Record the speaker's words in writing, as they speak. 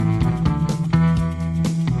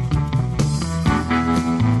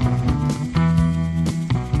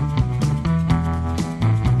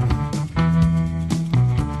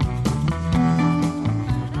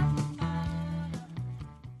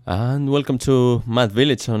And welcome to Mad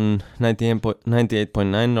Village on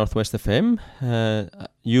 98.9 Northwest FM.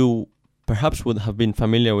 You perhaps would have been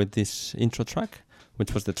familiar with this intro track,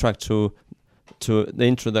 which was the track to the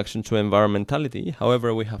introduction to environmentality.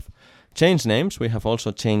 However, we have changed names, we have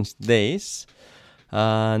also changed days,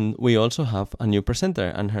 and we also have a new presenter,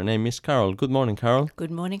 and her name is Carol. Good morning, Carol.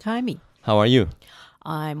 Good morning, Jaime. How are you?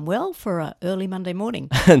 I'm well for an early Monday morning.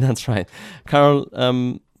 That's right.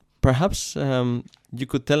 Carol, perhaps you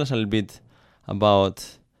could tell us a little bit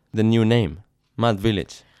about the new name, Mad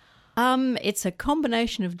Village. It's a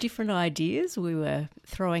combination of different ideas we were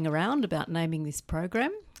throwing around about naming this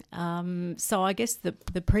program. So I guess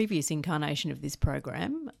the previous incarnation of this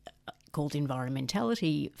program, called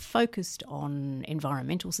Environmentality, focused on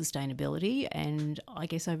environmental sustainability and I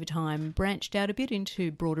guess over time branched out a bit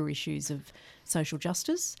into broader issues of social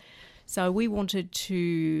justice. So we wanted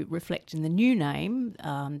to reflect in the new name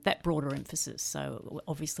that broader emphasis. So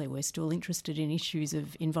obviously we're still interested in issues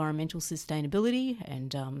of environmental sustainability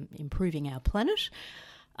and improving our planet,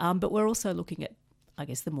 but we're also looking at, I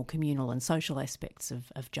guess, the more communal and social aspects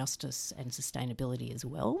of justice and sustainability as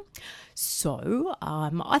well. So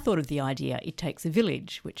I thought of the idea, it takes a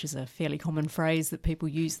village, which is a fairly common phrase that people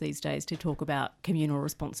use these days to talk about communal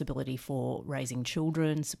responsibility for raising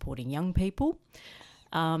children, supporting young people.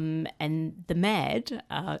 And the MAD,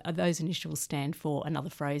 those initials stand for another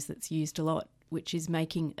phrase that's used a lot, which is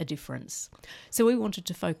making a difference. So we wanted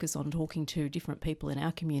to focus on talking to different people in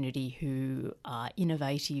our community who are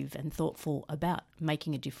innovative and thoughtful about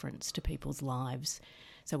making a difference to people's lives.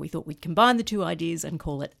 So we thought we'd combine the two ideas and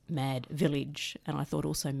call it Mad Village. And I thought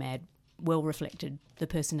also Mad well reflected the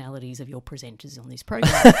personalities of your presenters on this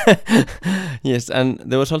program. Yes, and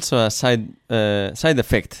there was also a side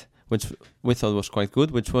effect, which we thought was quite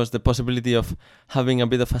good, which was the possibility of having a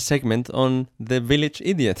bit of a segment on the village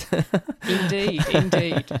idiot.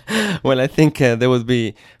 Indeed. Well, I think there would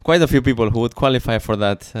be quite a few people who would qualify for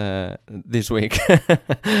that this week.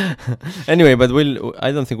 Anyway, but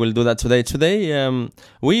I don't think we'll do that today. Today,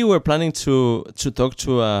 we were planning to talk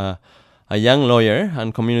to a young lawyer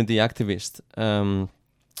and community activist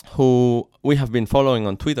who we have been following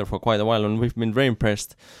on Twitter for quite a while, and we've been very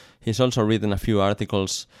impressed. He's also written a few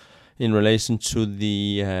articles in relation to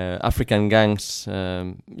the African gangs.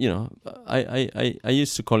 I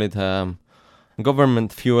used to call it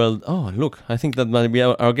government-fueled. Oh, look, I think that might be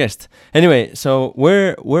our guest. Anyway, so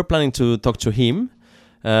we're planning to talk to him,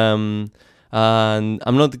 and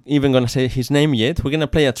I'm not even going to say his name yet. We're going to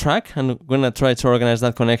play a track, and we're going to try to organize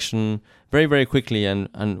that connection very, very quickly, and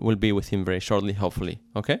we'll be with him very shortly, hopefully.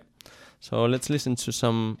 Okay? So let's listen to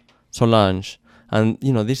some Solange. And,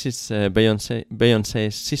 this is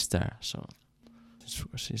Beyonce's sister, so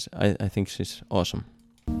I think she's awesome.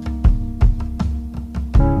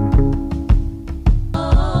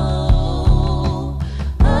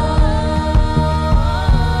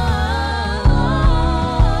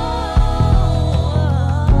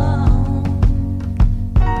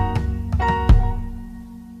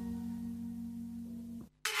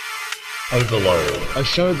 Overload, a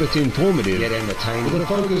show that's informative yet entertaining, with a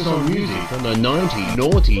focus on music from the 90s,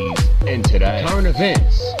 noughties, and today. Current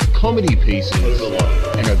events, comedy pieces,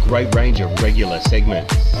 Overload, and a great range of regular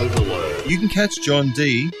segments. Overload. You can catch John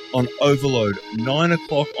D on Overload 9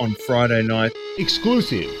 o'clock on Friday night.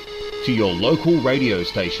 Exclusive to your local radio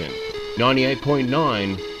station,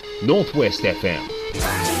 98.9 Northwest FM.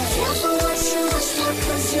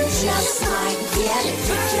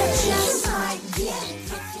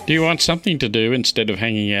 Do you want something to do instead of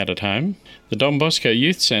hanging out at home? The Don Bosco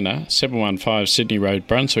Youth Centre, 715 Sydney Road,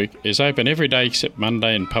 Brunswick, is open every day except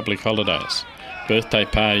Monday and public holidays. Birthday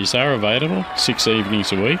parties are available 6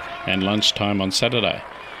 evenings a week and lunchtime on Saturday.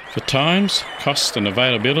 For times, cost and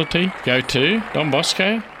availability, go to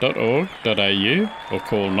donbosco.org.au or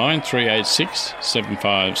call 9386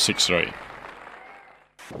 7563.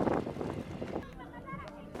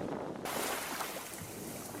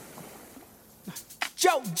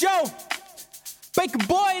 Joe, Baker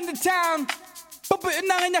boy in the town.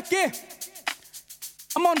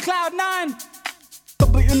 I'm on cloud 9.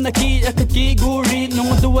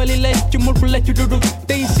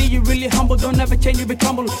 They see you really humble, don't ever change, you be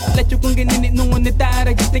crumble. Let you go in it, no one that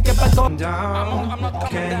I just think about going down.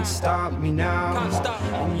 Can't stop me now.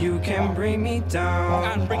 And you can bring me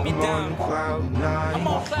down. I'm on cloud 9. I'm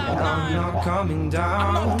not coming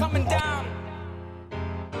down.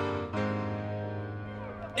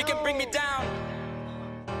 You can bring me down.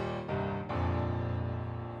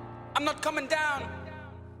 I'm not coming down.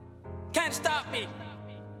 Can't stop me.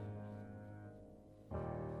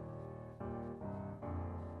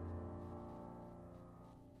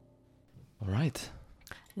 All right.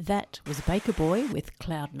 that was Baker Boy with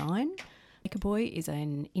Cloud9. Baker Boy is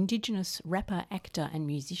an Indigenous rapper, actor and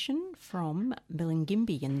musician from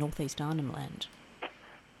Milingimbi in northeast Arnhem Land.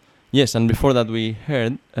 Yes, and before that we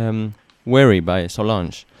heard Wary by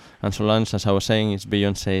Solange. And Solange, as I was saying, is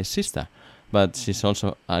Beyoncé's sister. But she's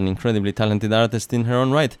also an incredibly talented artist in her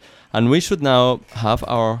own right. And we should now have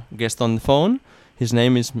our guest on the phone. His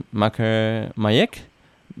name is Maker Mayek.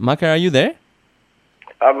 Maker, are you there?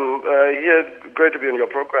 I'm here. Great to be on your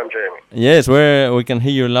program, Jamie. Yes, we can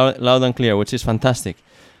hear you loud and clear, which is fantastic.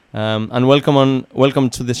 And welcome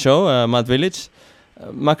to the show, Matt Village.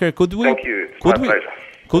 Maker, could we? Thank you. It's my pleasure.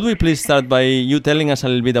 Could we please start by you telling us a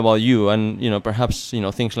little bit about you and perhaps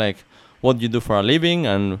things like what you do for a living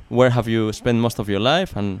and where have you spent most of your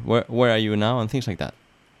life and where are you now and things like that.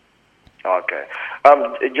 Okay.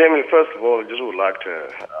 Jamie, first of all, I just would like to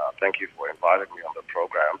thank you for inviting me on the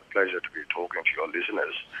program. Pleasure to be talking to your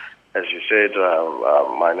listeners. As you said,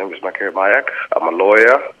 my name is Maker Mayek. I'm a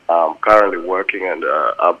lawyer. I'm currently working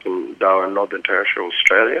up and down in Northern Territory,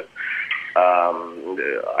 Australia.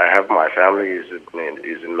 I have my family is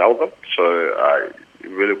in Melbourne, so I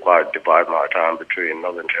really quite divide my time between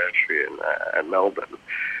Northern Territory and Melbourne.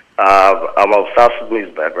 I'm of South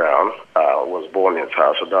Sudanese background. I was born in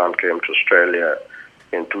South Sudan, came to Australia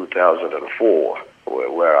in 2004,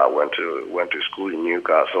 where I went to school in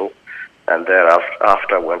Newcastle, and then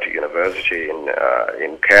after I went to university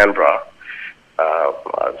in Canberra.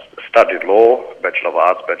 I studied law, Bachelor of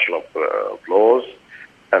Arts, Bachelor of Laws.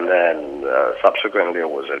 And then subsequently I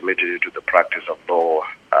was admitted into the practice of law,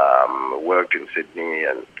 worked in Sydney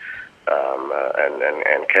and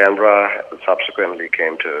Canberra, and subsequently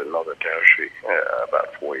came to Northern Territory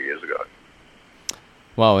about 4 years ago.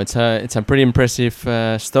 Wow, it's a pretty impressive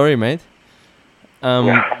story, mate.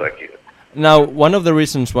 Yeah, thank you. Now, one of the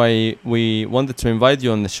reasons why we wanted to invite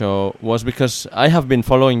you on the show was because I have been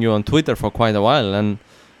following you on Twitter for quite a while, and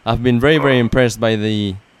I've been very, very impressed by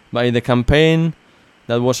the campaign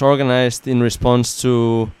that was organized in response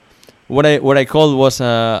to what I called was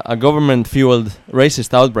a government-fueled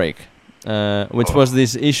racist outbreak, which was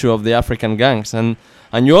this issue of the African gangs, and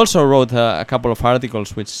you also wrote a couple of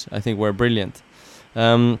articles which I think were brilliant.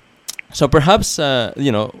 So perhaps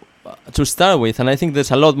to start with, and I think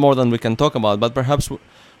there's a lot more than we can talk about, but perhaps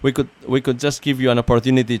we could just give you an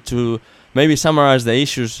opportunity to maybe summarize the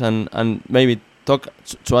issues and maybe talk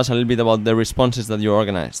to us a little bit about the responses that you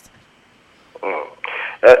organized.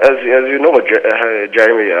 As you know,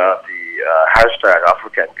 Jamie, the hashtag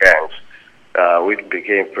African Gangs, which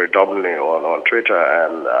became predominantly on Twitter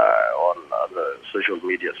and on the social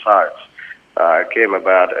media sites, came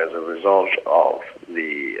about as a result of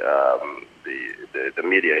the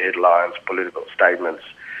media headlines, political statements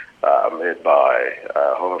made by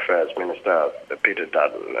Home Affairs Minister Peter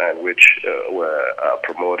Dutton, and which were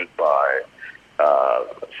promoted by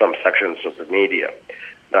some sections of the media.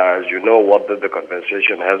 As you know, what the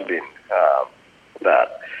conversation has been,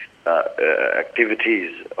 that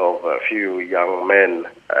activities of a few young men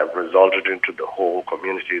have resulted into the whole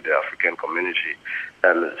community, the African community,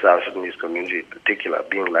 and the South Sudanese community in particular,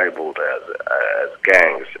 being labeled as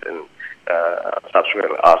gangs, and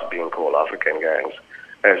subsequently us being called African gangs.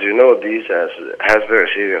 As you know, this has very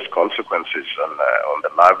serious consequences on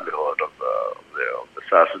the livelihood of the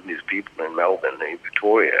South Sudanese people in Melbourne and in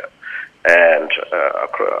Victoria. And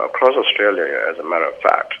across Australia, as a matter of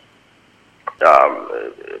fact,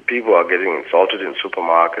 people are getting insulted in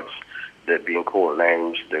supermarkets. They're being called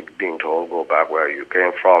names. They're being told, go back where you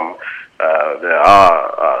came from. There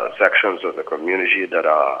are sections of the community that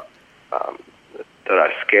are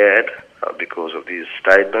scared because of these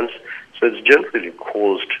statements. So it's generally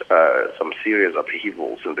caused some serious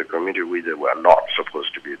upheavals in the community where they were not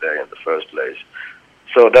supposed to be there in the first place.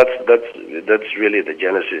 So that's really the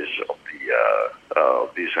genesis of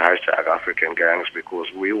these hashtag African gangs,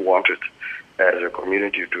 because we wanted as a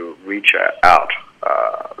community to reach out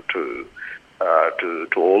to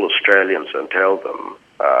all Australians and tell them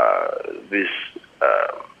these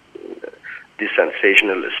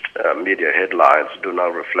sensationalist media headlines do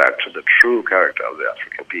not reflect the true character of the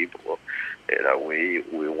African people. We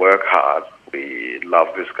work hard. We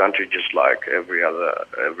love this country just like every other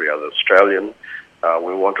Australian.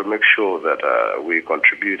 We want to make sure that we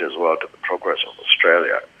contribute as well to the progress of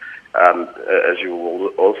Australia. And as you will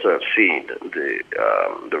also have seen,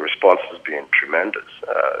 the response has been tremendous.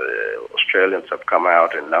 Australians have come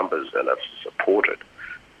out in numbers and have supported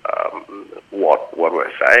what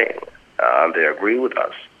we're saying, and they agree with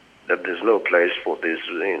us that there's no place for this,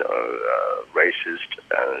 racist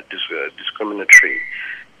and discriminatory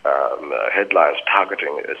headlines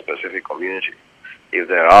targeting a specific community. if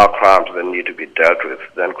there are crimes that need to be dealt with,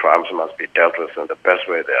 then crimes must be dealt with in the best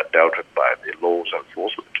way they are dealt with by the laws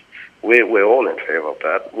enforcement. We're all in favor of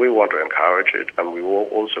that. We want to encourage it, and we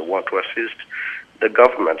also want to assist the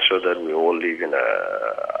government so that we all live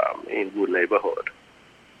in good neighborhood.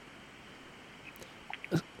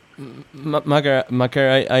 Maker,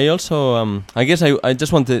 I also, I guess I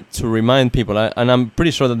just wanted to remind people, and I'm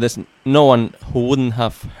pretty sure that there's no one who wouldn't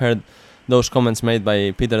have heard those comments made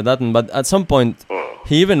by Peter Dutton, but at some point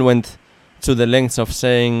he even went to the lengths of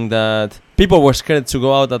saying that people were scared to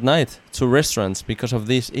go out at night to restaurants because of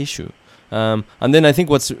this issue. And then I think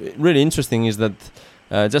what's really interesting is that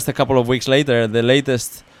just a couple of weeks later, the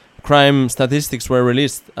latest crime statistics were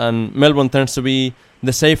released, and Melbourne turns to be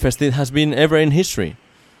the safest it has been ever in history.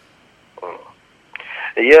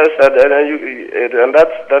 Yes, and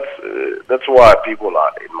that's why people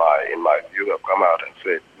are, in my view, have come out and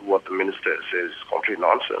said what the minister says is complete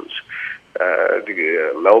nonsense.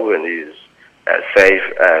 Melbourne is as safe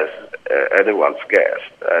as anyone's guess,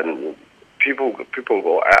 and people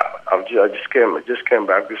go out. I just came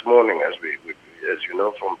back this morning, as you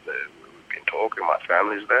know, we've been talking. My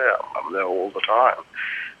family's there. I'm there all the time,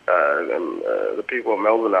 and the people of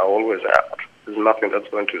Melbourne are always out. There's nothing that's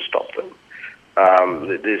going to stop them.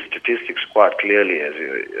 The statistics quite clearly, as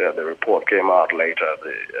the report came out later,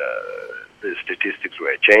 the statistics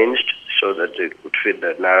were changed so that it would fit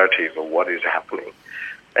the narrative of what is happening,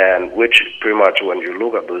 and which pretty much, when you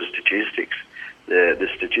look at those statistics, the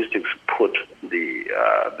statistics put the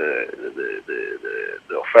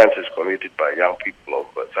offences committed by young people of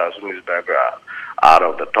South Sudanese background out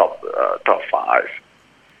of the top five.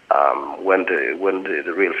 When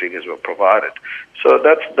the real figures were provided, so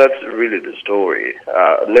that's really the story.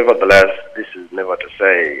 Nevertheless, this is never to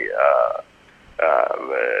say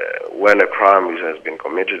when a crime has been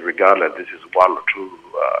committed, regardless this is one or two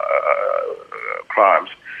crimes,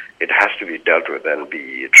 it has to be dealt with and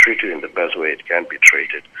be treated in the best way it can be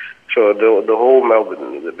treated. So the whole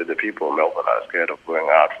Melbourne, the people of Melbourne are scared of going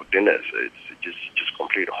out for dinners. It's just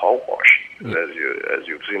complete hogwash, as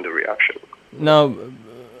you've seen the reaction. Now,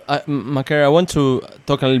 Maker, I want to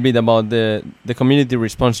talk a little bit about the community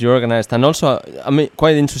response you organized, and also I'm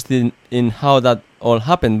quite interested in how that all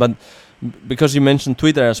happened. But because you mentioned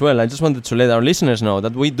Twitter as well, I just wanted to let our listeners know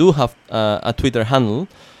that we do have a Twitter handle.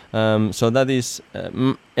 So that is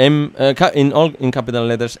in capital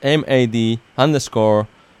letters MAD_village.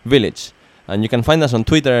 And you can find us on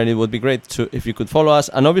Twitter, and it would be great if you could follow us.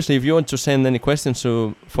 And obviously, if you want to send any questions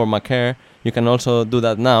for Maker, you can also do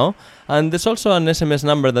that now. And there's also an SMS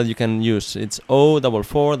number that you can use. It's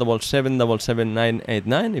 044 7777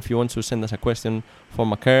 989 if you want to send us a question for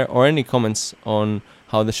Maker or any comments on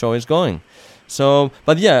how the show is going. So,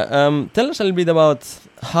 but yeah, tell us a little bit about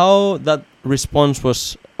how that response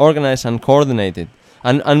was organized and coordinated.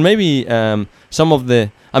 And maybe some of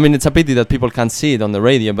the, I mean, it's a pity that people can't see it on the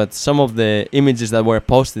radio, but some of the images that were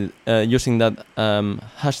posted using that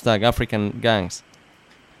hashtag African Gangs.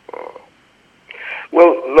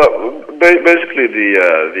 Well, look, basically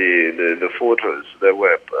the photos that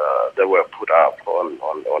were put up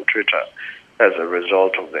on Twitter as a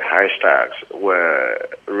result of the hashtags were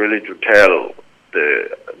really to tell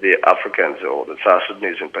the Africans, or the South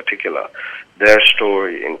Sudanese in particular, their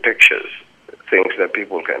story in pictures, things that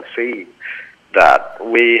people can see, that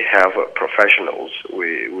we have professionals,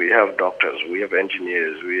 we have doctors, we have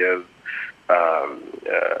engineers, we have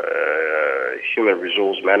human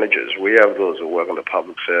resource managers, we have those who work in the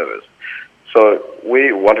public service. So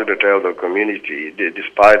we wanted to tell the community,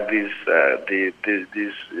 despite this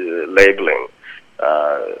labeling,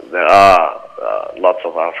 there are lots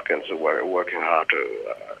of Africans who are working hard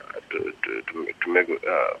to make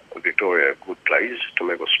Victoria a good place, to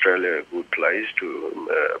make Australia a good place, to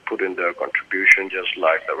put in their contribution just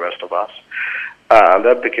like the rest of us. And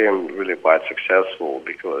that became really quite successful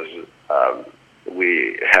because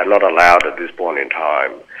we had not allowed at this point in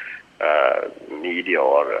time media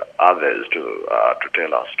or others to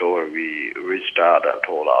tell our story. We reached out and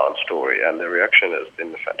told our own story, and the reaction has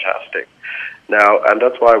been fantastic. Now, and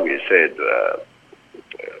that's why we said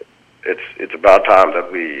it's about time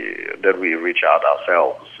that we reach out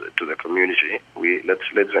ourselves to the community.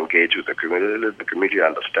 Let's engage with the community. Let the community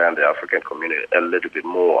understand the African community a little bit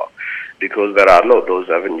more, because there are not those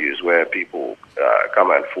avenues where people come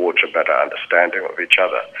and forge a better understanding of each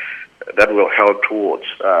other. That will help towards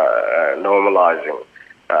normalizing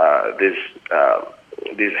this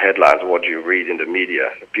these headlines, what you read in the media,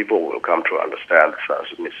 people will come to understand the South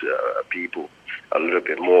Sudanese people a little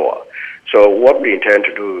bit more. So what we intend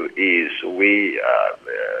to do is we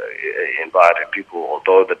invited people,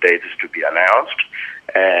 although the date is to be announced,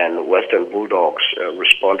 and Western Bulldogs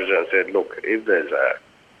responded and said, look, if there's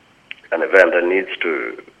an event that needs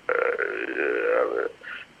to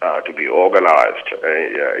be organized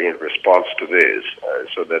in response to this,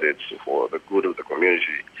 so that it's for the good of the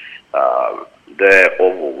community, their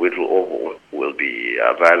Oval will be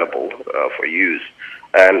available for use.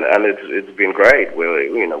 And it's been great.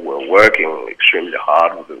 We're working extremely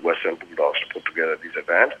hard with the Western Bulldogs to put together this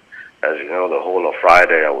event. As you know, the whole of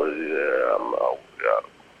Friday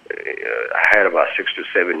I had about 6 to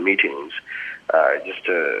 7 meetings, just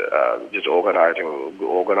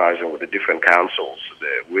organizing with the different councils,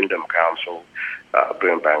 the Wyndham Council,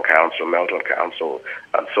 Brimbank Council, Melton Council,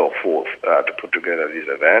 and so forth, to put together this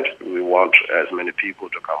event. We want as many people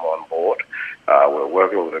to come on board. We're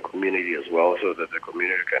working with the community as well, so that the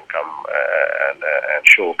community can come and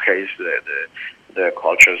showcase their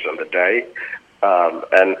cultures on the day.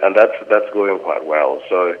 And that's going quite well.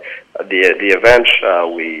 So the event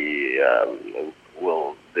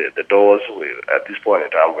the doors at this point in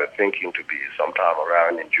time we're thinking to be sometime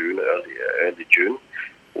around in June, early June,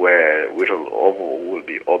 where Whittle Oval will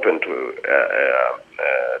be open to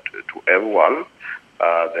everyone.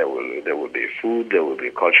 There will be food, there will be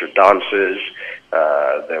cultural dances,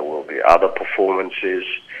 there will be other performances.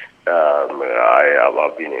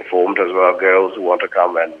 I've been informed as well, girls who want to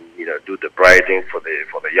come and do the braiding for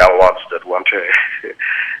the young ones that want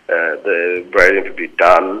the braiding to be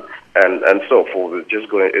done, and so forth.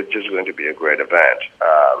 It's just going to be a great event.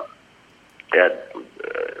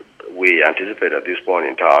 We anticipate at this point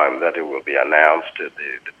in time that it will be announced the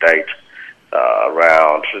date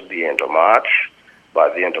around the end of March. By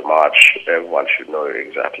the end of March, everyone should know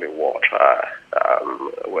exactly when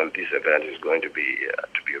this event is going to be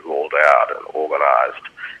rolled out and organized.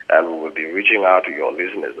 And we will be reaching out to your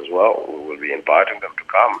listeners as well. We will be inviting them to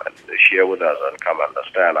come and share with us and come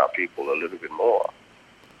understand our people a little bit more.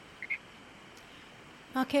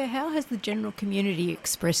 Mark, how has the general community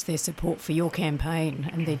expressed their support for your campaign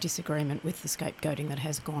and their disagreement with the scapegoating that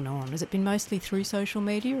has gone on? Has it been mostly through social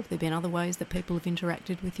media, or have there been other ways that people have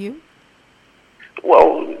interacted with you?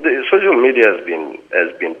 Well, the social media has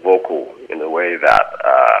been vocal in the way that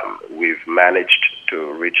we've managed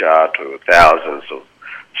to reach out to thousands of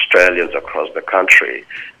Australians across the country,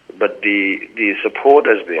 but the support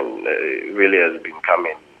has been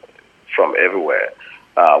coming from everywhere.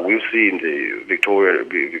 We've seen the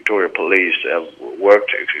Victoria Police have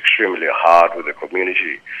worked extremely hard with the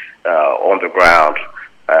community on the ground,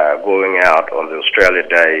 going out on the Australia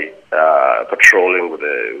Day, patrolling with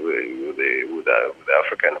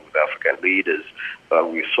African leaders.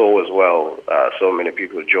 We saw as well so many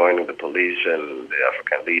people joining the police and the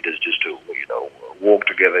African leaders just to walk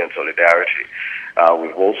together in solidarity.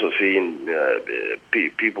 We've also seen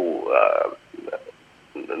people,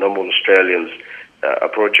 normal Australians,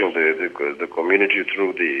 approaching the community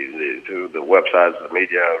through the websites, the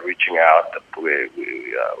media, reaching out. We're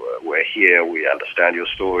here. We understand your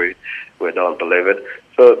story. We don't believe it.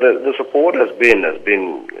 So the support has been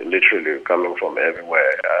literally coming from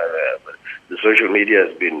everywhere. The social media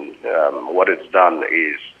has been what it's done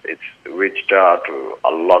is it's reached out to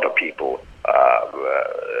a lot of people,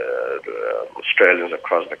 Australians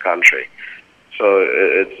across the country. So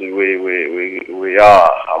we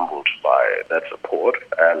are humbled by that support,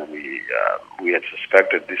 and we had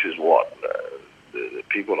suspected this is what the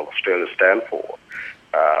people of Australia stand for,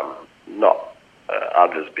 not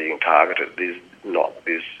others being targeted. These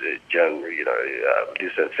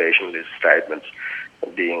sensationalist statements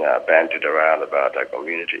being bandied around about our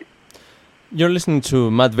community. You're listening to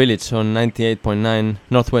Mad Village on 98.9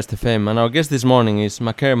 Northwest FM, and our guest this morning is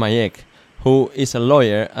Maker Mayek, who is a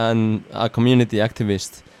lawyer and a community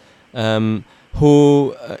activist,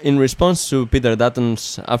 who, in response to Peter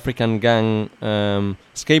Dutton's African gang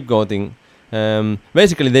scapegoating,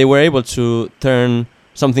 basically they were able to turn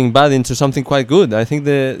something bad into something quite good. I think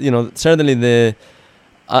certainly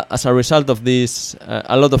as a result of this,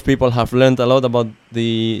 a lot of people have learned a lot about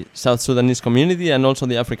the South Sudanese community and also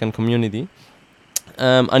the African community.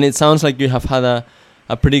 And it sounds like you have had a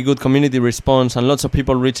pretty good community response and lots of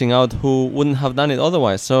people reaching out who wouldn't have done it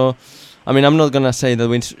otherwise. So, I mean, I'm not going to say that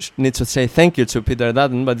we need to say thank you to Peter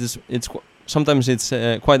Dutton, but sometimes it's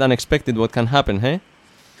quite unexpected what can happen, hey?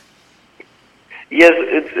 Yes,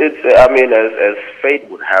 it's. I mean, as fate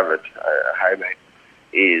would have it, Jaime,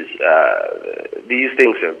 is these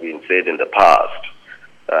things have been said in the past,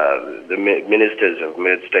 the ministers have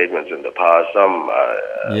made statements in the past. Some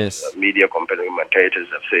Yes. media commentators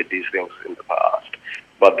have said these things in the past,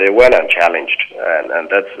 but they went unchallenged, and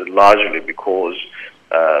that's largely because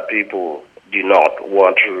people do not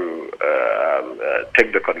want to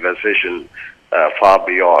take the conversation far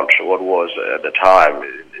beyond what was at the time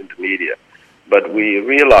in the media. But we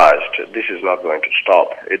realized this is not going to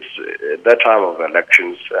stop. It's at that time of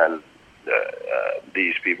elections, and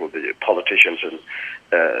these people, the politicians and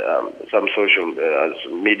some social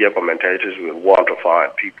media commentators will want to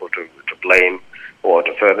find people to blame or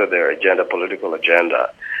to further their political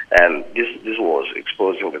agenda. And this was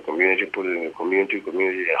exposing the community, putting the community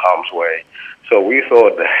in harm's way. So we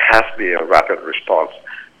thought there has to be a rapid response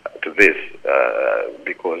to this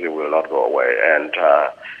because it will not go away. And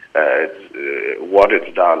what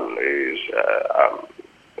it's done is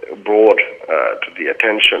brought to the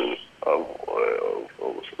attention of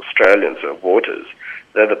Australians and voters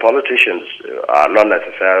that the politicians are not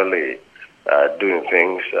necessarily doing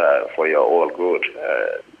things for your own good.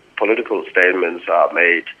 Political statements are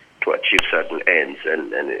made to achieve certain ends,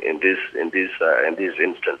 and in this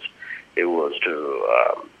instance, it was to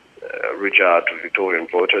reach out to Victorian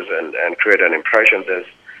voters and create an impression that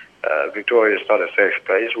Victoria is not a safe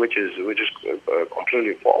place, which is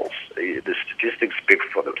completely false. The statistics speak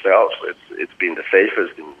for themselves. It's been the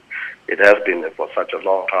safest, and it has been for such a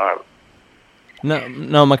long time.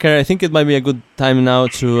 Now, Macaire, I think it might be a good time now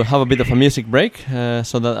to have a bit of a music break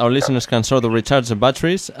so that our listeners can sort of recharge the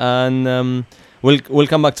batteries, and we'll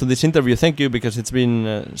come back to this interview. Thank you, because it's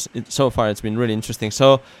been so far it's been really interesting.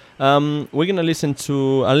 So we're gonna listen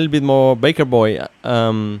to a little bit more Baker Boy.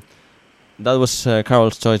 That was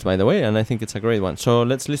Carol's choice, by the way, and I think it's a great one. So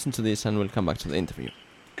let's listen to this, and we'll come back to the interview.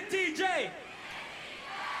 DJ.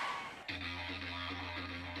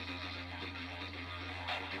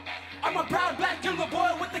 I'm a proud black younger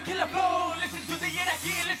boy with the killer flow. Listen to the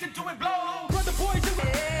energy, listen to it blow. Brother boys,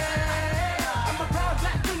 I'm a proud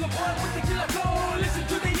black younger boy with the killer flow. Listen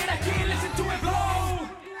to the energy, listen to it blow.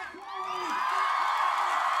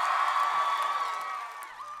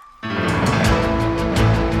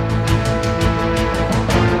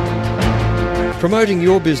 Promoting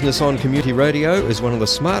your business on community radio is one of the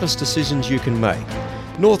smartest decisions you can make.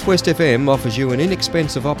 Northwest FM offers you an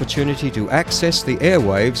inexpensive opportunity to access the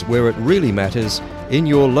airwaves where it really matters, in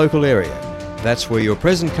your local area. That's where your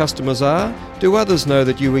present customers are. Do others know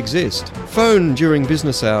that you exist? Phone during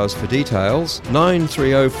business hours for details,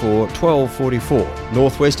 9304 1244.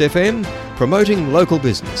 Northwest FM, promoting local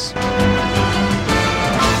business.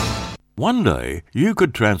 One day, you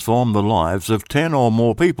could transform the lives of 10 or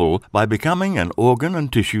more people by becoming an organ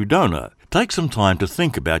and tissue donor. Take some time to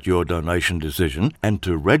think about your donation decision and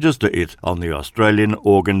to register it on the Australian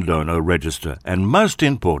Organ Donor Register. And most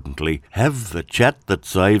importantly, have the chat that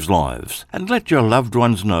saves lives. And let your loved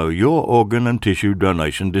ones know your organ and tissue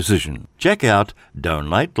donation decision. Check out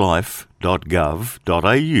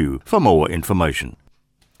donatelife.gov.au for more information.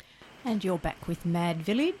 And you're back with Mad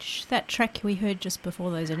Village. That track we heard just before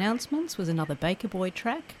those announcements was another Baker Boy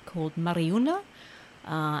track called Mariuna,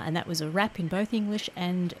 and that was a rap in both English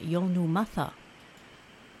and Yolnu Matha.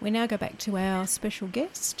 We now go back to our special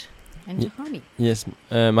guest, and Jahami. Yes,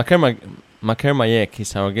 Macaire Mayek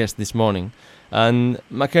is our guest this morning. And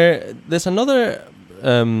Macaire, there's another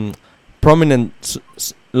prominent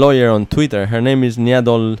lawyer on Twitter. Her name is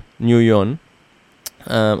Nyadol Nguyen,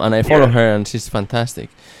 and I follow her, and she's fantastic.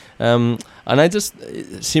 And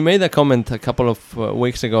she made a comment a couple of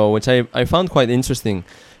weeks ago, which I found quite interesting.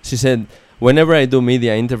 She said, whenever I do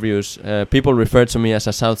media interviews, people refer to me as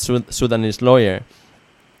a South Sudanese lawyer.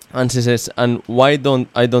 And she says, and I don't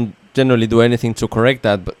generally do anything to correct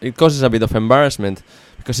that, but it causes a bit of embarrassment.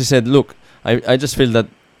 Because she said, look, I just feel that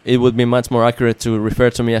it would be much more accurate to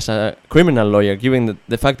refer to me as a criminal lawyer, given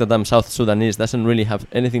the fact that I'm South Sudanese doesn't really have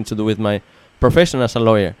anything to do with my profession as a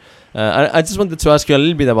lawyer. I just wanted to ask you a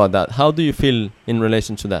little bit about that. How do you feel in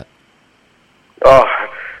relation to that?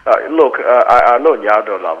 Look, I know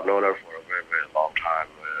Nyadol. I've known her for a very, very long time.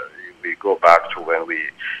 We go back to when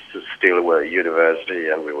we still were at university,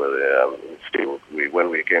 and we were when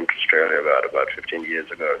we came to Australia about 15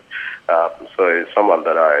 years ago. So it's someone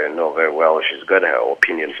that I know very well. She's got her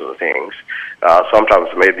opinions on things.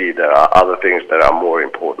 Sometimes maybe there are other things that are more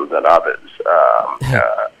important than others.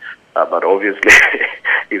 But obviously,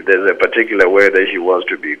 if there's a particular way that she wants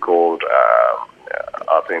to be called,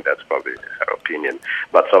 I think that's probably her opinion.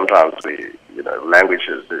 But sometimes language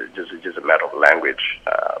is just a matter of language.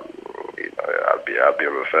 I'll be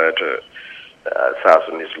referred South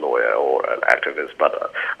Sudanese lawyer or an activist,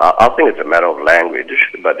 but I think it's a matter of language.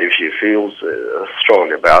 But if she feels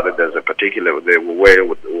strongly about it, there's a particular way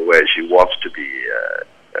where she wants to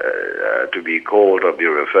be called or be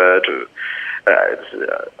referred to.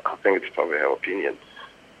 I think it's probably her opinion.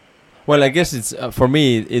 Well, I guess it's for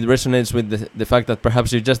me. It resonates with the fact that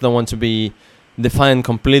perhaps you just don't want to be defined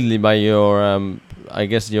completely by your, I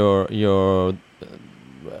guess your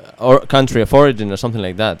or country of origin or something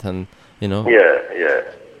like that, and you know.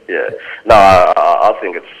 Yeah. No, I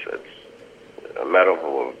think it's a matter of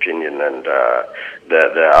opinion, and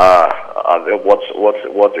there are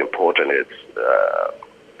what's important is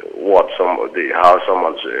how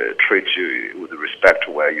someone treats you with respect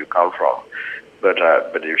to where you come from. But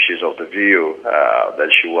if she's of the view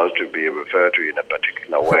that she wants to be referred to in a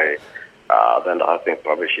particular way, then I think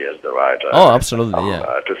probably she has the right. Absolutely,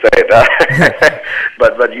 to say that.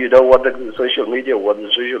 but you know what the social media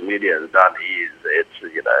has done is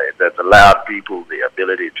that's allowed people the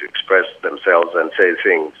ability to express themselves and say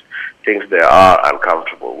things they are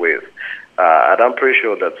uncomfortable with. And I'm pretty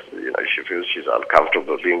sure that she feels she's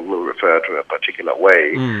uncomfortable being referred to a particular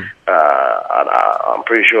way. And I'm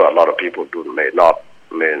pretty sure a lot of people may not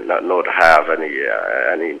have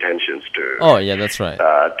any intentions to. Oh yeah, that's right.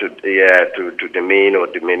 To demean or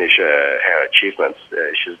diminish her achievements.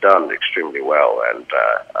 She's done extremely well, and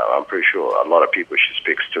I'm pretty sure a lot of people she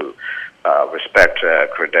speaks to respect her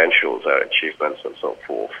credentials, her achievements, and so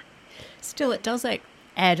forth. Still, it does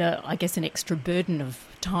add, I guess, an extra burden of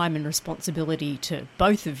time and responsibility to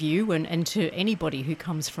both of you and to anybody who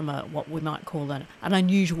comes from what we might call an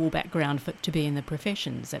unusual background to be in the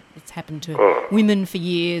professions. It's happened to women for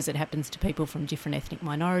years. It happens to people from different ethnic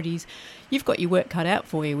minorities. You've got your work cut out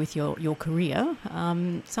for you with your career.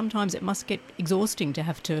 Sometimes it must get exhausting to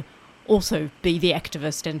have to also be the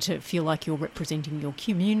activist and to feel like you're representing your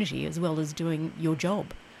community as well as doing your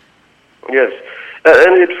job. Yes.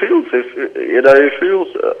 And it feels,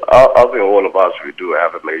 I think all of us, we do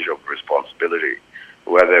have a measure of responsibility,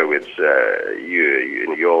 whether it's you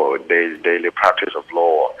in your daily practice of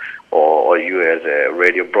law or you as a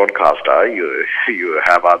radio broadcaster, you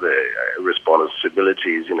have other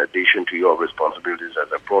responsibilities in addition to your responsibilities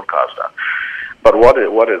as a broadcaster. But what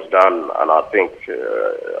is done, and I think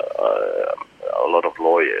a lot of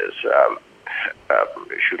lawyers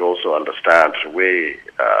should also understand where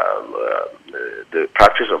the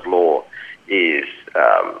practice of law is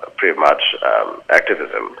pretty much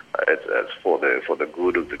activism. It's for the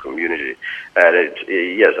good of the community, and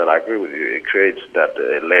yes, and I agree with you. It creates that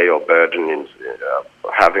layer of burden in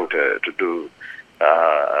having to do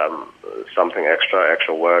something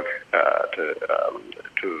extra work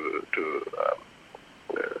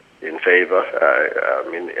in favor,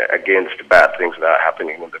 against bad things that are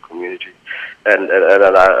happening in the community, and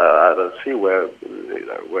I see where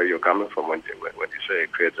you're coming from when you say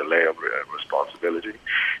it creates a layer of responsibility.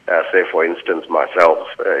 Say, for instance, myself,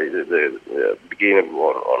 the beginning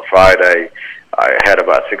on Friday, I had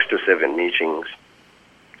about 6 to 7 meetings,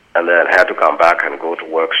 and then had to come back and go to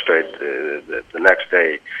work straight the next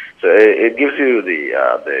day. So it gives you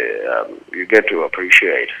you get to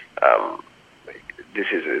appreciate.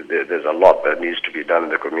 There's a lot that needs to be done in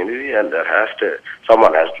the community, and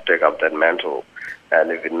someone has to take up that mantle.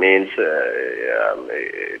 And if it means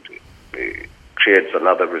it creates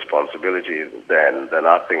another responsibility, then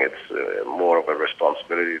I think it's more of a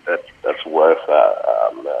responsibility that's worth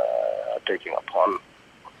taking upon.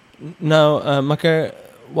 Now, Makar,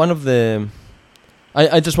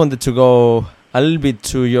 I just wanted to go a little bit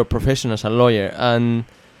to your profession as a lawyer, and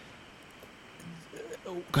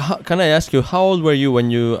can I ask you, how old were you when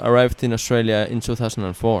you arrived in Australia in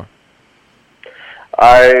 2004?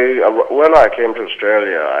 When I came to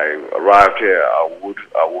Australia, I arrived here. I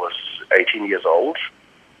was 18 years old.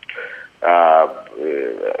 I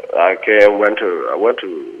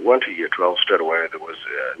went to year 12 straight away. There was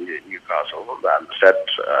Newcastle, and set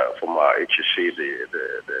for my HSC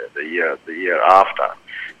the year after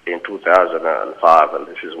in 2005, and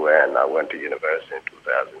this is when I went to university in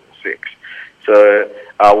 2006. So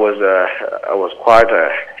I was quite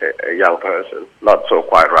a young person, not so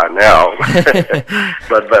quite right now,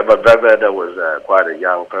 but back then I was quite a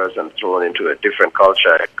young person thrown into a different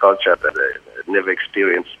culture that I never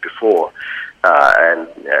experienced before, and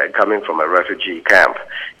coming from a refugee camp,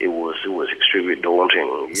 it was extremely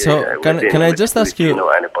daunting. So can I just ask you,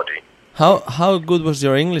 anybody? How good was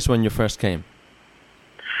your English when you first came?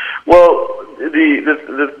 Well,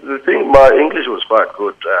 the thing, my English was quite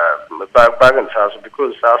good back in South Sudan,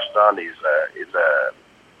 because South Sudan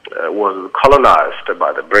was colonized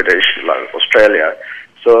by the British, like Australia.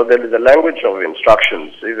 So the language of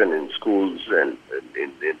instructions, even in schools and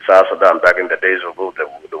in South Sudan back in the days of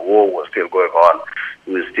the war was still going on.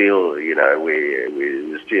 We still, we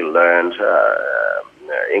still learned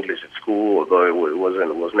English at school, although it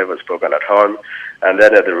was never spoken at home. And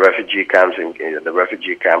then at the refugee camp in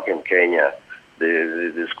Kenya,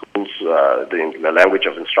 the schools, the language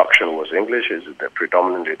of instruction was English. Is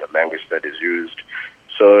predominantly the language that is used.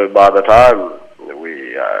 So by the time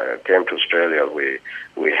we came to Australia,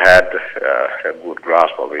 we had a good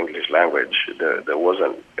grasp of English language. There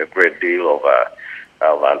wasn't a great deal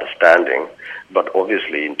of understanding, but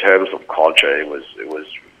obviously in terms of culture, it was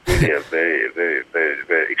really a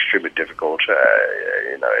very extremely difficult.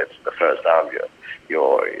 It's the first time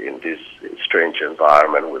you're in this strange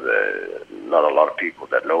environment with not a lot of people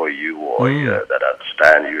that know you or that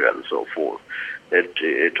understand you and so forth.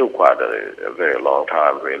 It took quite a very long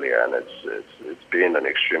time, really, and it's been an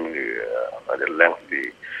extremely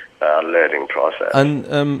lengthy learning process.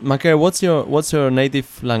 And Maker, what's your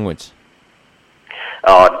native language?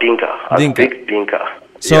 Dinka. I speak Dinka.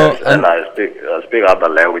 So, yes, and I speak other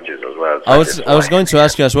languages as well. I was going to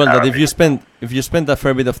ask you as well that if you spent a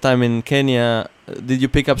fair bit of time in Kenya, did you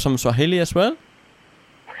pick up some Swahili as well?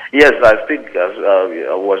 Yes, I speak.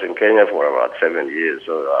 I was in Kenya for about 7 years,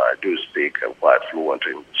 so I do speak quite fluent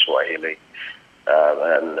in Swahili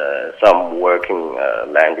and some working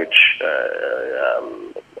language,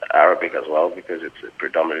 Arabic as well, because it's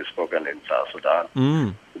predominantly spoken in South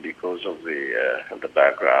Sudan because of the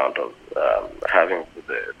background of having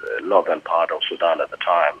the northern part of Sudan at the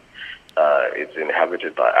time. It's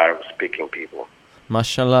inhabited by Arab-speaking people.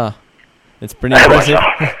 Mashallah, it's pretty impressive.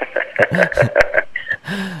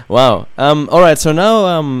 Wow. All right. So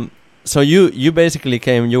now, so you basically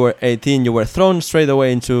came. You were 18. You were thrown straight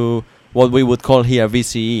away into what we would call here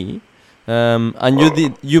VCE, and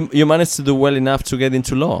you managed to do well enough to get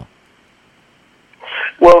into law.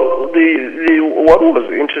 Well, what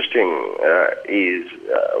was interesting is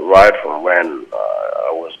right from when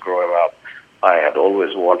I was growing up, I had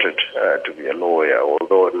always wanted to be a lawyer,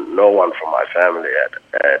 although no one from my family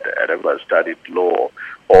had ever studied law,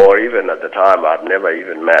 or even at the time I'd never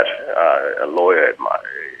even met a lawyer at my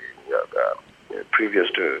previous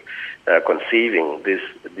to conceiving this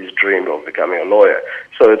dream of becoming a lawyer.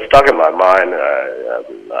 So it stuck in my mind.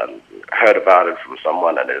 I heard about it from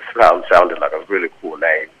someone, and it sounded like a really cool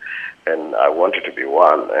name, and I wanted to be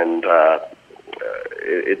one. And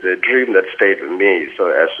it's a dream that stayed with me. So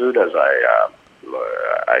as soon as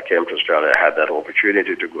I came to Australia, I had that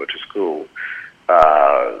opportunity to go to school.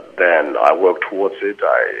 Then I worked towards it.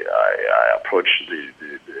 I approached the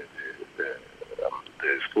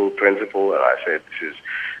school principal, and I said,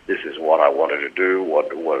 "This is what I wanted to do.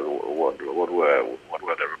 What were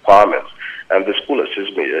the requirements?" And the school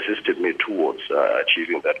assisted me towards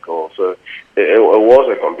achieving that goal. So it was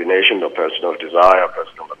a combination of personal desire,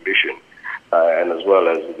 personal ambition, and as well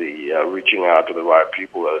as the reaching out to the right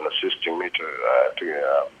people and assisting me to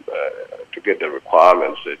get the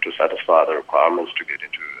requirements, to satisfy the requirements to get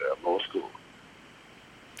into law school.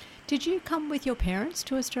 Did you come with your parents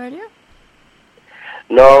to Australia?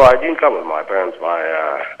 No, I didn't come with my parents.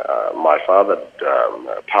 My father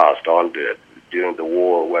passed on during the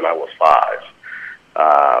war when I was 5.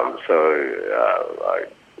 So I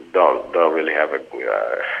don't really have a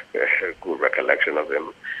good recollection of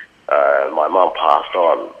him. My mom passed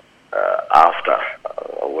on after.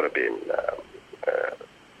 I would have been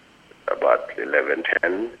about 11,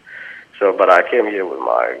 10. So, but I came here with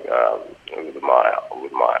my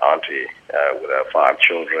auntie, with her 5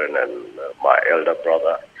 children and my elder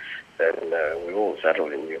brother, and we all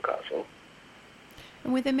settled in Newcastle.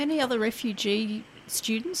 And were there many other refugee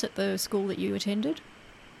students at the school that you attended?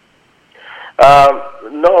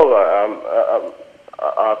 No,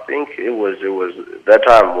 I think it was that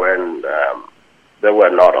time when there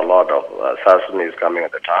were not a lot of South Sudanese coming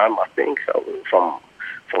at the time. I think from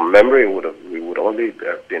memory, we would only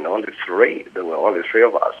have been only 3. There were only 3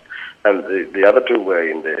 of us, and the other 2 were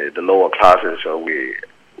in the lower classes. So we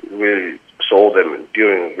saw them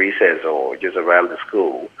during recess or just around the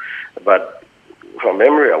school. But from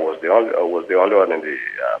memory, I was the only one in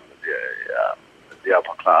the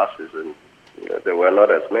upper classes, and there were not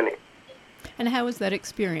as many. And how was that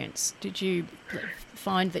experience? Did you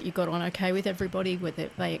find that you got on okay with everybody? Were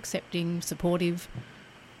they accepting, supportive?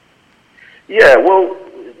 Yeah, well,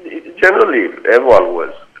 generally everyone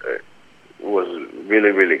was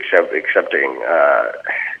really accepting.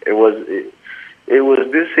 It was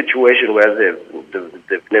this situation where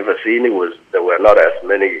they've never seen it. There were not as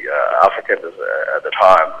many Africans at the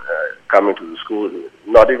time coming to the school,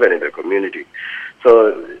 not even in the community.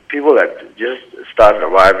 So people had just started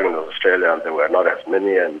arriving in Australia, and there were not as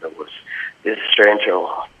many, and there was this strange,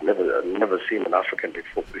 never seen an African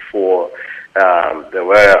before. There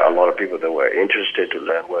were a lot of people that were interested to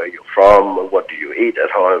learn where you're from, what do you eat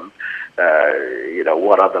at home,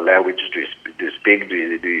 what other languages do you speak, do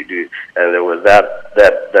you, and there was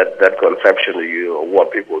that conception of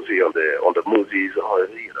what people see on the movies, or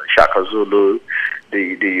Shaka Zulu. Do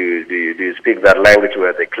you speak that language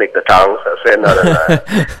where they click the tongues? I said no.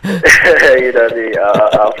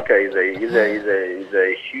 Africa is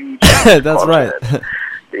a huge. That's continent. Right.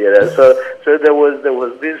 So there was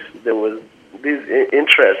this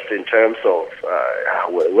interest in terms of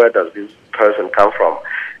where does this person come from?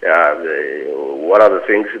 What are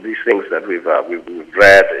these things that we've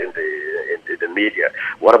read in the media?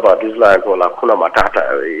 What about this line called Hakuna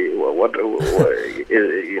Matata?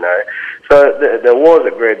 So there was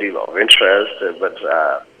a great deal of interest, but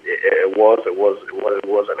it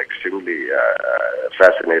was an extremely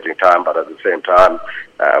fascinating time, but at the same time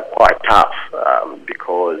quite tough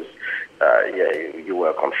because you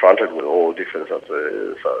were confronted with all different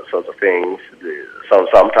sorts of things.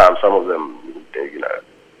 Sometimes some of them,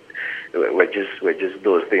 were just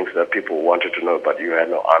those things that people wanted to know, but you had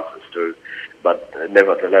no answers to. But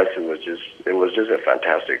nevertheless, it was just a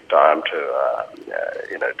fantastic time to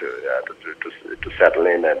settle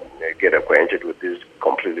in and get acquainted with this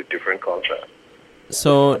completely different culture.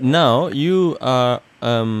 So now you are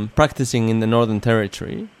practicing in the Northern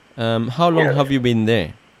Territory. How long have you been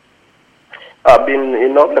there? I've been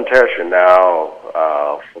in Northern Territory now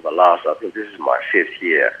for the last, I think this is my 5th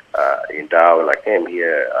year in Darwin. I came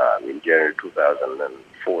here in January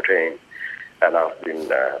 2014, and I've been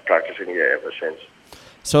practicing here ever since.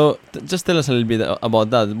 So just tell us a little bit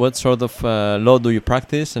about that. What sort of law do you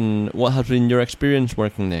practice, and what has been your experience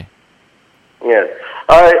working there? Yes,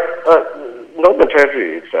 Northern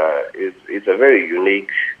Territory it's a very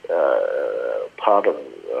unique part of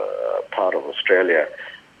Australia.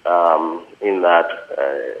 In that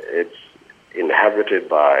it's inhabited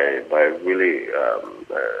by really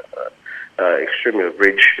extremely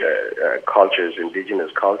rich cultures,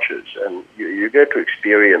 indigenous cultures, and you get to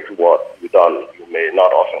experience what you may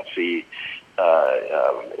not often see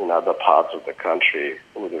in other parts of the country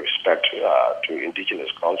with respect to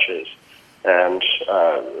indigenous cultures, and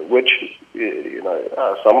which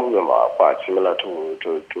some of them are quite similar to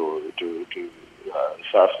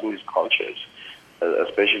South Sudanese cultures.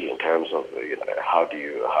 Especially in terms of how do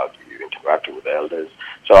you interact with elders.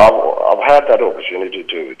 So I've had that opportunity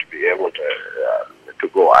to be able to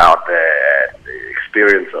go out there and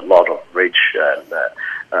experience a lot of rich and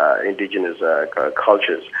indigenous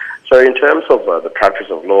cultures. So in terms of the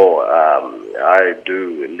practice of law, I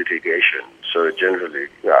do litigation. So generally,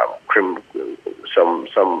 some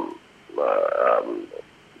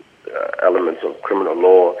elements of criminal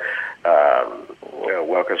law.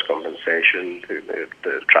 Workers' compensation,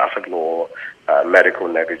 the traffic law, medical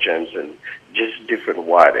negligence, and just different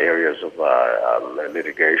wide areas of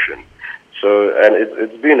litigation. So, and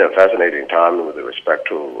it's been a fascinating time with respect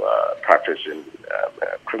to practice in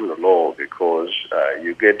criminal law because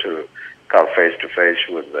you get to come face to face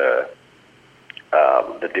with the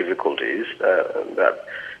difficulties that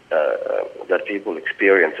people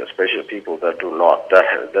experience, especially people that do not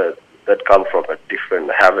that come from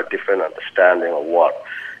have a different understanding of what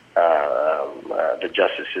the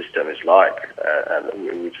justice system is like. And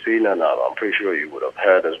we've seen, and I'm pretty sure you would have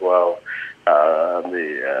heard as well,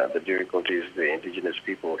 the difficulties the indigenous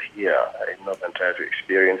people here in Northern Territory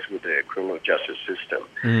experience with the criminal justice system.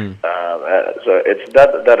 So it's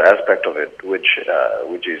that aspect of it which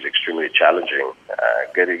is extremely challenging.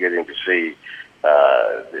 Getting to see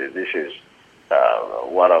this is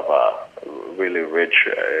one of a really rich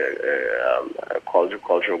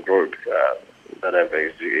cultural group that have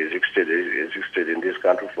existed in this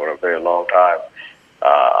country for a very long time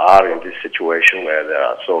are in this situation where there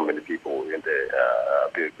are so many people in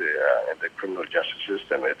the criminal justice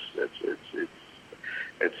system.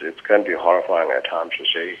 It can be horrifying at times to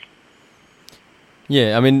see.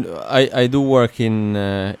 Yeah, I mean, I do work in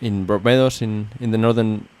Barbados, in the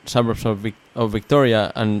northern suburbs of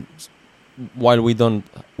Victoria, and while we don't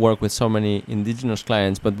work with so many indigenous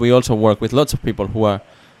clients, but we also work with lots of people who are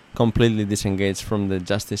completely disengaged from the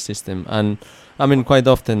justice system. And I mean, quite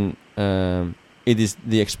often it is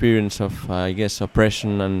the experience of, I guess,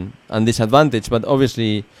 oppression and disadvantage, but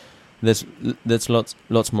obviously there's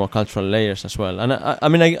lots more cultural layers as well. And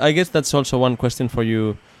I guess that's also one question for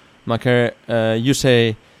you, Maker. You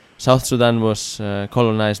say South Sudan was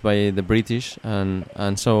colonized by the British,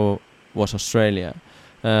 and so was Australia.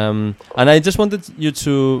 And I just wanted you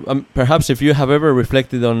to, perhaps if you have ever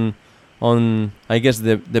reflected on I guess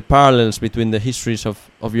the parallels between the histories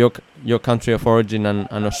of your country of origin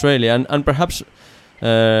and Australia, and perhaps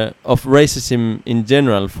of racism in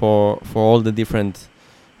general for all the different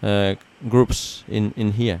groups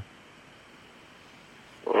in here.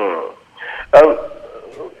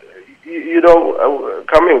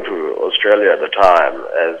 Coming to Australia at the time,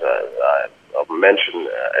 as I mentioned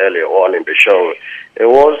earlier on in the show, it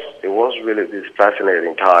was really this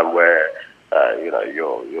fascinating time where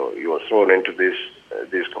you were thrown into this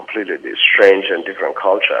completely strange and different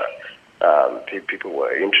culture. People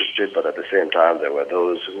were interested, but at the same time, there were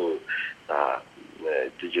those who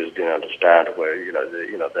they just didn't understand where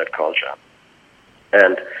that culture.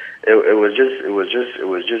 And it was just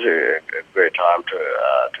a great time to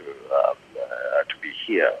be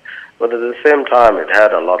here. But at the same time, it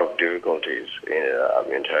had a lot of difficulties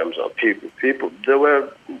in terms of people. There were,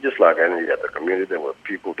 just like any other community, there were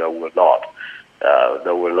people that were not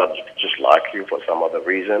just like you for some other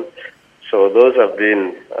reason. So those have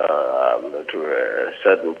been, to a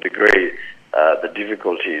certain degree, the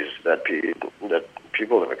difficulties that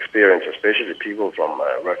people have experienced, especially people from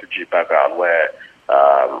a refugee background, where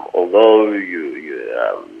although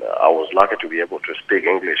I was lucky to be able to speak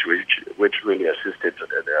English, which really assisted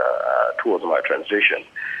towards my transition.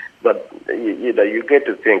 But you get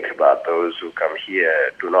to think about those who come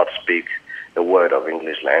here, do not speak the word of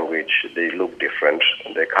English language. They look different.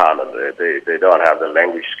 They can't. They don't have the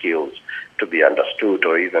language skills to be understood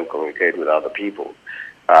or even communicate with other people.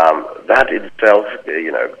 That itself,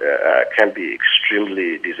 can be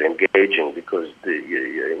extremely disengaging because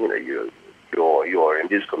you're in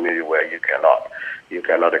this community where you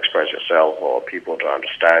cannot express yourself or people to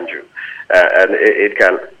understand you, and it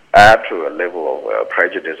can add to a level of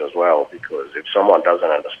prejudice as well, because if someone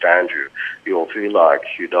doesn't understand you, you'll feel like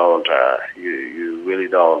you really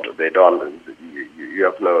don't. You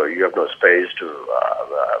have no space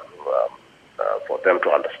for them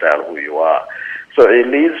to understand who you are. So it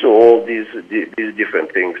leads to all these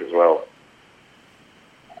different things as well.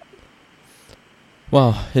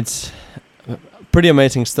 Wow, it's a pretty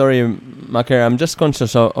amazing story, Maker. I'm just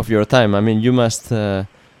conscious of your time. I mean, you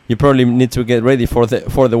probably need to get ready for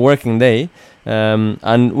the working day,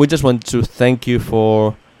 and we just want to thank you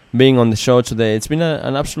for being on the show today. It's been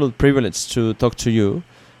an absolute privilege to talk to you,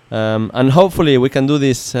 and hopefully we can do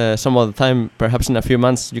this some other time. Perhaps in a few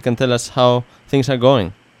months, you can tell us how things are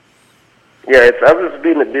going. Yeah, it's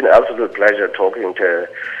been an absolute pleasure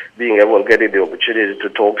being able to get the opportunity to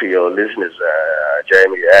talk to your listeners,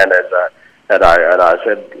 Jamie, and as I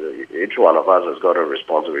said, each one of us has got a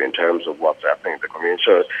responsibility in terms of what's happening in the community.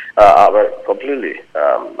 So I'm completely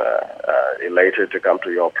elated to come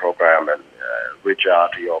to your program and reach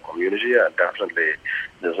out to your community, and definitely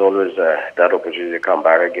there's always that opportunity to come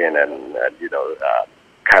back again and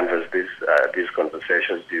canvas these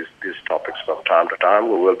conversations, these topics from time to time.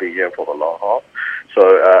 We will be here for the long haul. So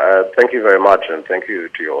thank you very much, and thank you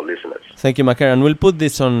to your listeners. Thank you, Maker. And we'll put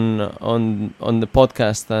this on the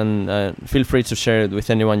podcast, and feel free to share it with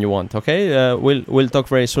anyone you want. Okay, we'll talk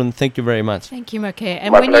very soon. Thank you very much. Thank you, Maker.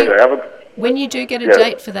 And My pleasure. when you do get a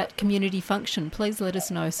date for that community function, please let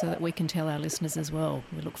us know so that we can tell our listeners as well.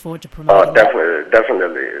 We look forward to promoting.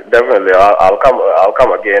 Definitely. I'll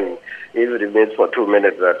come again. Even if it means for 2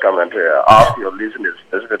 minutes, come and ask your listeners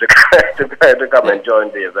to come and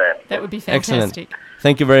join the event. That would be fantastic. Excellent.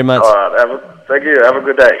 Thank you very much. Thank you. Have a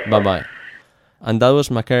good day. Bye-bye. And that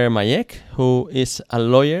was Maker Mayek, who is a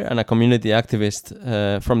lawyer and a community activist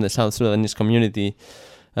from the South Sudanese community.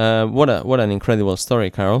 What an incredible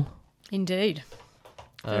story, Carol. Indeed.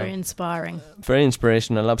 Very inspiring. Very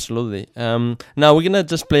inspirational, absolutely. Now we're going to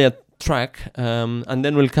just play a track, and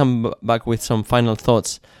then we'll come back with some final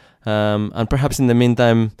thoughts. And perhaps in the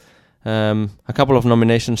meantime, a couple of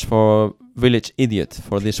nominations for Village Idiot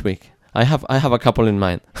for this week. I have a couple in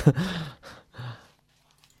mind.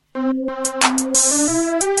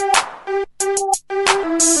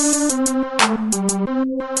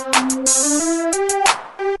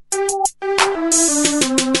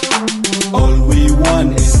 All we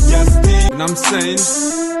want is justice. And I'm saying,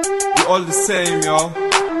 we're all the same, y'all.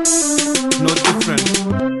 No different.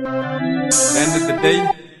 At the end of the day,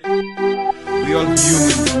 we all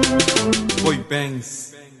human. Boy bangs.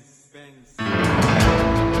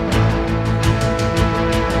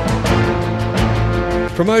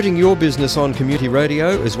 Promoting your business on community radio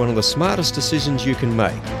is one of the smartest decisions you can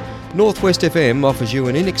make. Northwest FM offers you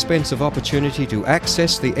an inexpensive opportunity to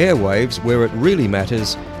access the airwaves where it really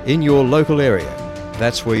matters in your local area.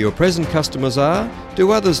 That's where your present customers are. Do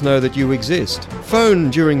others know that you exist? Phone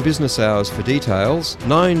during business hours for details.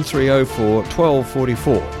 9304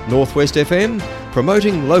 1244. Northwest FM,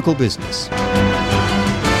 promoting local business.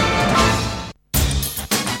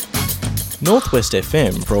 Northwest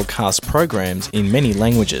FM broadcasts programs in many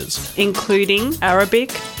languages, including Arabic,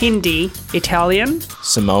 Hindi, Italian,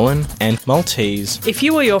 Samoan and Maltese. If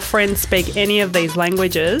you or your friends speak any of these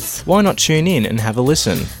languages, why not tune in and have a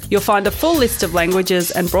listen? You'll find a full list of languages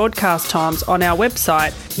and broadcast times on our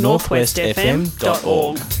website,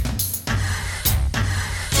 northwestfm.org.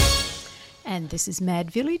 And this is Mad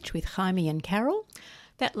Village with Jaime and Carol.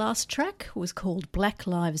 That last track was called Black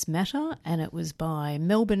Lives Matter, and it was by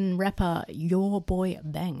Melbourne rapper Your Boy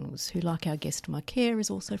Bangs, who, like our guest Markere,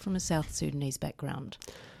 is also from a South Sudanese background.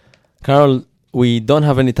 Carol, we don't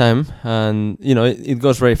have any time, and it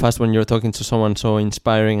goes very fast when you're talking to someone so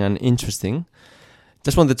inspiring and interesting.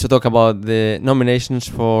 Just wanted to talk about the nominations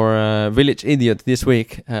for Village Idiot this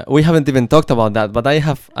week. We haven't even talked about that, but I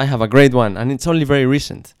have a great one, and it's only very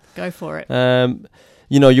recent. Go for it.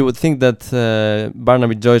 You would think that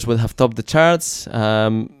Barnaby Joyce would have topped the charts.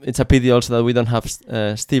 It's a pity also that we don't have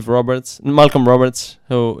Malcolm Roberts,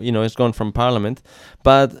 who is gone from Parliament.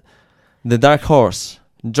 But the dark horse,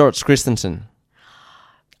 George Christensen.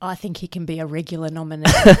 I think he can be a regular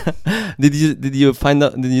nominee. Did you find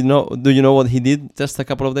out? Do you know what he did just a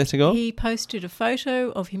couple of days ago? He posted a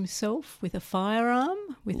photo of himself with a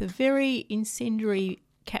firearm with a very incendiary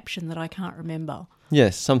caption that I can't remember.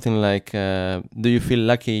 Yes, something like, do you feel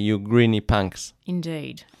lucky, you greeny punks?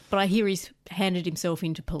 Indeed. But I hear he's handed himself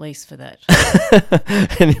into police for that.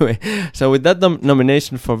 Anyway, so with that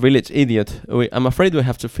nomination for Village Idiot, I'm afraid we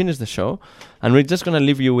have to finish the show. And we're just going to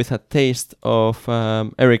leave you with a taste of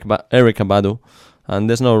Erykah Badu. And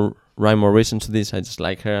there's no rhyme or reason to this. I just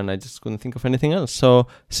like her and I just couldn't think of anything else. So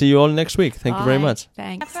see you all next week. Thank you very much.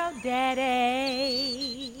 Thanks.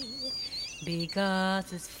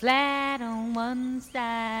 Because it's flat on one side.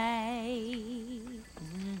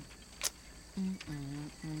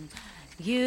 You